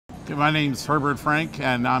My name's Herbert Frank,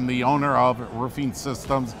 and I'm the owner of Roofing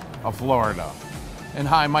Systems of Florida. And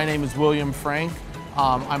hi, my name is William Frank.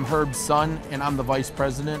 I'm Herb's son, and I'm the Vice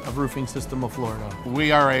President of Roofing System of Florida.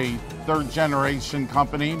 We are a third-generation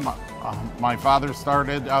company. My father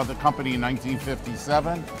started the company in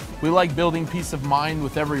 1957. We like building peace of mind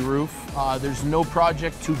with every roof. There's no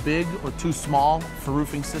project too big or too small for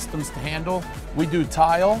roofing systems to handle. We do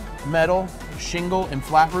tile, metal, shingle, and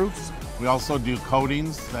flat roofs. We also do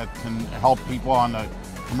coatings that can help people on the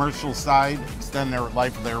commercial side extend their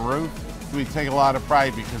life of their roof. We take a lot of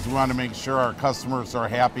pride because we want to make sure our customers are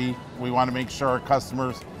happy. We want to make sure our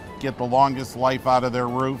customers get the longest life out of their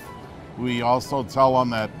roof. We also tell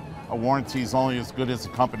them that a warranty is only as good as the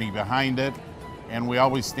company behind it, and we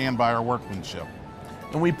always stand by our workmanship.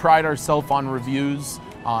 And we pride ourselves on reviews.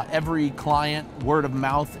 Every client, word of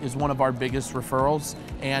mouth is one of our biggest referrals,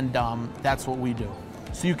 and that's what we do.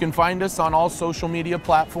 So you can find us on all social media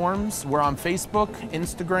platforms. We're on Facebook,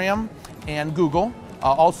 Instagram, and Google.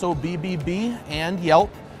 Also BBB and Yelp.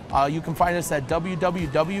 You can find us at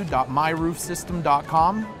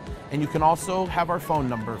www.myroofsystem.com, and you can also have our phone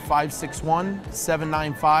number,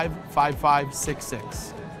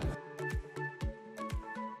 561-795-5566.